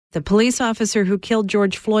The police officer who killed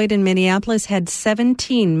George Floyd in Minneapolis had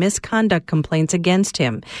 17 misconduct complaints against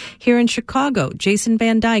him. Here in Chicago, Jason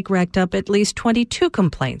Van Dyke racked up at least 22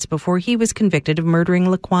 complaints before he was convicted of murdering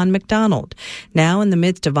Laquan McDonald. Now, in the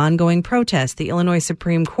midst of ongoing protests, the Illinois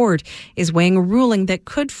Supreme Court is weighing a ruling that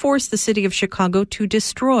could force the city of Chicago to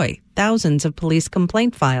destroy thousands of police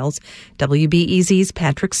complaint files. WBEZ's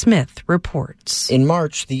Patrick Smith reports. In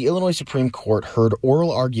March, the Illinois Supreme Court heard oral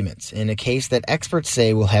arguments in a case that experts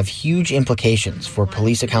say will have huge implications for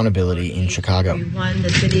police accountability in Chicago. We won the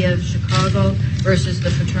city of Chicago versus the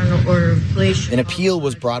Fraternal Order of Police. An appeal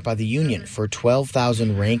was brought by the union for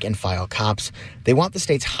 12,000 rank-and-file cops. They want the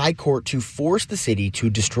state's high court to force the city to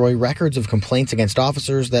destroy records of complaints against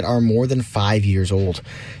officers that are more than 5 years old.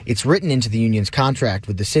 It's written into the union's contract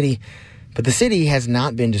with the city, but the city has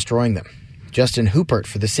not been destroying them. Justin Hoopert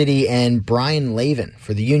for the city and Brian Lavin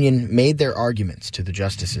for the union made their arguments to the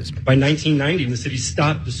justices. By 1990, the city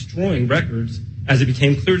stopped destroying records as it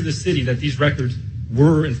became clear to the city that these records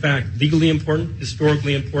were, in fact, legally important,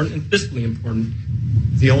 historically important, and fiscally important.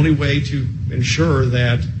 The only way to ensure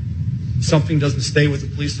that something doesn't stay with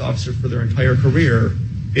a police officer for their entire career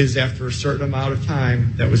is after a certain amount of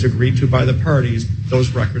time that was agreed to by the parties,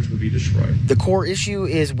 those records would be destroyed. The core issue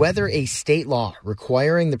is whether a state law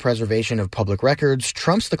requiring the preservation of public records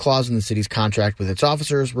trumps the clause in the city's contract with its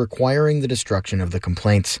officers requiring the destruction of the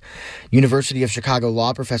complaints. University of Chicago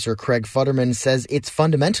law professor Craig Futterman says it's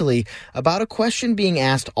fundamentally about a question being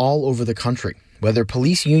asked all over the country: whether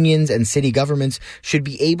police unions and city governments should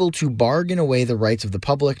be able to bargain away the rights of the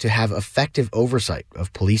public to have effective oversight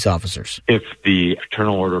of police officers. If the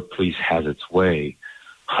Fraternal Order of Police has its way,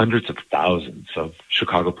 hundreds of thousands of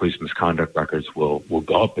Chicago police misconduct records will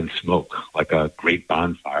go up in smoke like a great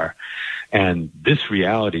bonfire. And this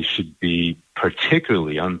reality should be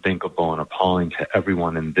particularly unthinkable and appalling to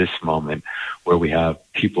everyone in this moment, where we have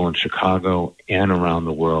people in Chicago and around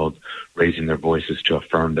the world raising their voices to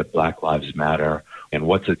affirm that Black Lives Matter. And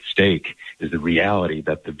what's at stake is the reality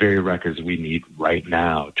that the very records we need right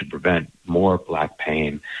now to prevent more Black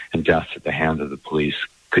pain and deaths at the hands of the police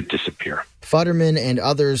could disappear. Futterman and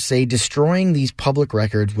others say destroying these public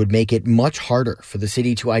records would make it much harder for the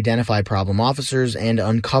city to identify problem officers and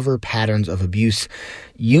uncover patterns of abuse.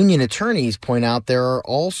 Union attorneys point out there are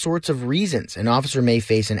all sorts of reasons an officer may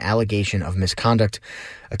face an allegation of misconduct.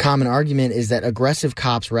 A common argument is that aggressive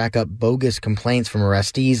cops rack up bogus complaints from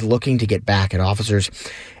arrestees looking to get back at officers.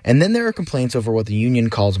 And then there are complaints over what the union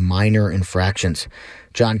calls minor infractions.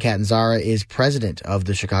 John Catanzara is president of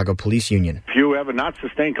the Chicago Police Union. If you have a not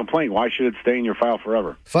sustained complaint, why should it stay in your file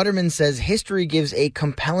forever? Futterman says history gives a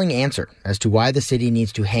compelling answer as to why the city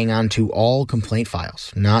needs to hang on to all complaint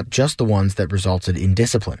files, not just the ones that resulted in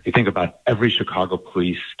discipline. You think about every Chicago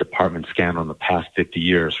Police Department scandal in the past 50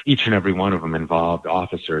 years. Each and every one of them involved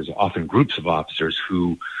officers, often groups of officers,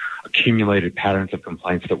 who accumulated patterns of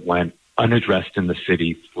complaints that went unaddressed in the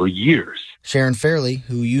city for years. Sharon Fairley,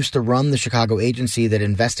 who used to run the Chicago agency that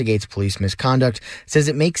investigates police misconduct, says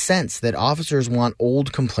it makes sense that officers want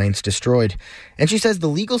old complaints destroyed. And she says the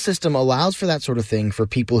legal system allows for that sort of thing for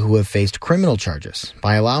people who have faced criminal charges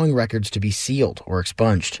by allowing records to be sealed or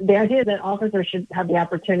expunged. The idea that officers should have the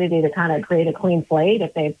opportunity to kind of create a clean slate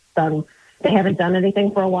if they haven't done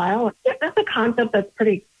anything for a while, that's a concept that's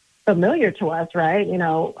pretty familiar to us, right?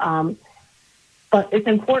 But it's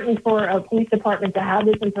important for a police department to have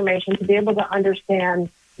this information to be able to understand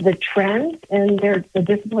the trends and the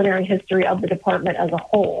disciplinary history of the department as a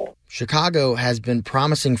whole. Chicago has been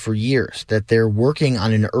promising for years that they're working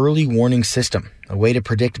on an early warning system, a way to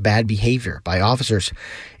predict bad behavior by officers.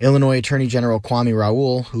 Illinois Attorney General Kwame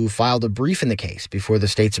Raoul, who filed a brief in the case before the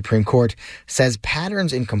state Supreme Court, says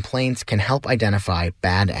patterns in complaints can help identify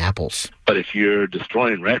bad apples. But if you're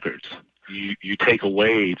destroying records, you take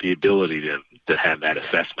away the ability to have that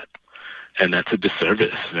assessment. And that's a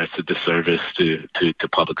disservice. That's a disservice to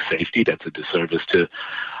public safety. That's a disservice to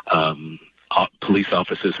police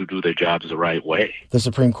officers who do their jobs the right way. The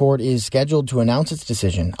Supreme Court is scheduled to announce its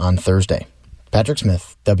decision on Thursday. Patrick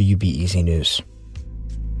Smith, WBEZ News.